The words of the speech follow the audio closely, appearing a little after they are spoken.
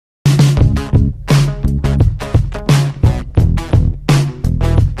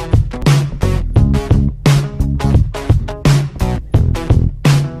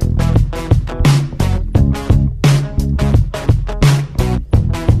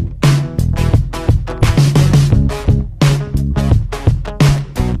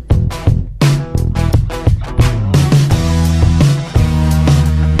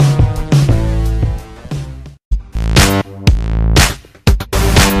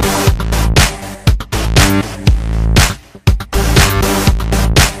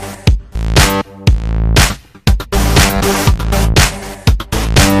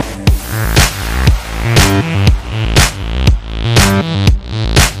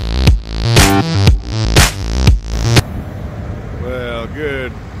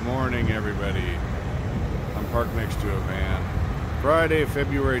Friday,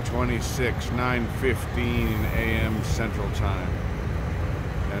 February 26, 9:15 a.m. Central Time.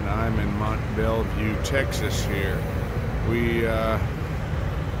 And I'm in Mont Belvieu, Texas here. We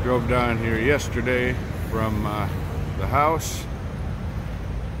drove down here yesterday from the house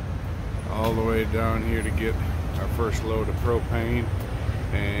all the way down here to get our first load of propane.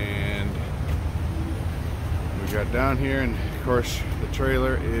 And we got down here, and of course the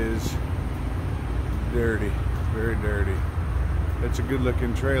trailer is dirty, very dirty. It's a good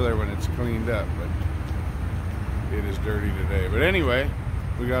looking trailer when it's cleaned up, but it is dirty today. But anyway,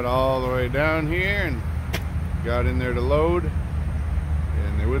 we got all the way down here and got in there to load,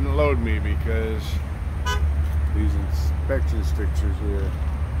 and they wouldn't load me because these inspection stickers here.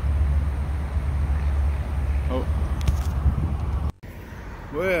 Oh,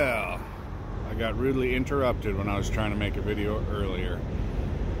 well, I got rudely interrupted when I was trying to make a video earlier,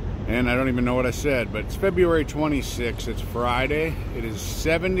 and I don't even know what I said, but it's February 26th, it's Friday, it is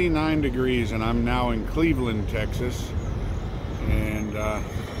 79 degrees, and I'm now in Cleveland, Texas, and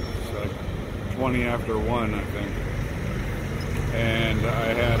it's like 20 after 1, I think, and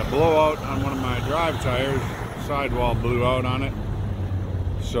I had a blowout on one of my drive tires, sidewall blew out on it,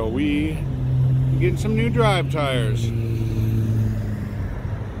 so we getting some new drive tires, and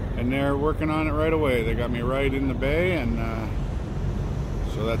they're working on it right away. They got me right in the bay, and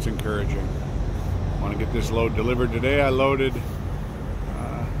so that's encouraging. I want to get this load delivered today. I loaded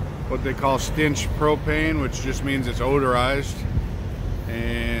what they call stench propane, which just means it's odorized,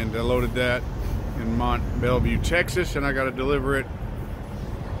 and I loaded that in Mont Belvieu, Texas, and I got to deliver it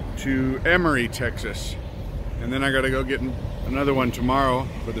to Emory, Texas, and then I got to go get another one tomorrow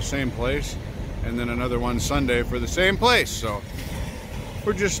for the same place, and then another one Sunday for the same place. So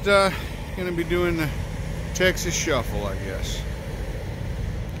we're just gonna be doing the Texas shuffle, I guess.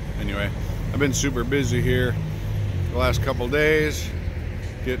 Anyway, I've been super busy here the last couple days,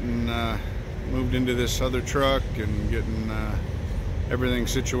 getting moved into this other truck and getting everything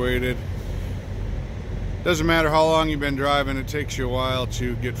situated. Doesn't matter how long you've been driving, it takes you a while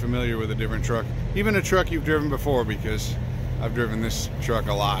to get familiar with a different truck, even a truck you've driven before, because I've driven this truck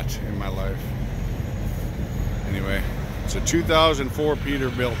a lot in my life. Anyway, it's a 2004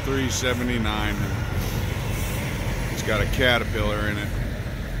 Peterbilt 379, and it's got a Caterpillar in it.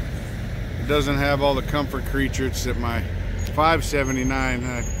 It doesn't have all the comfort creatures that my 579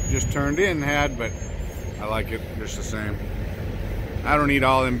 I just turned in had, but I like it just the same. I don't need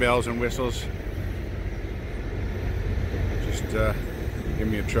all them bells and whistles. Just give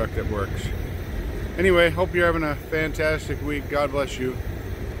me a truck that works. Anyway, hope you're having a fantastic week. God bless you.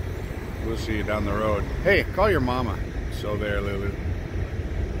 We'll see you down the road. Hey, call your mama. So there, Lulu.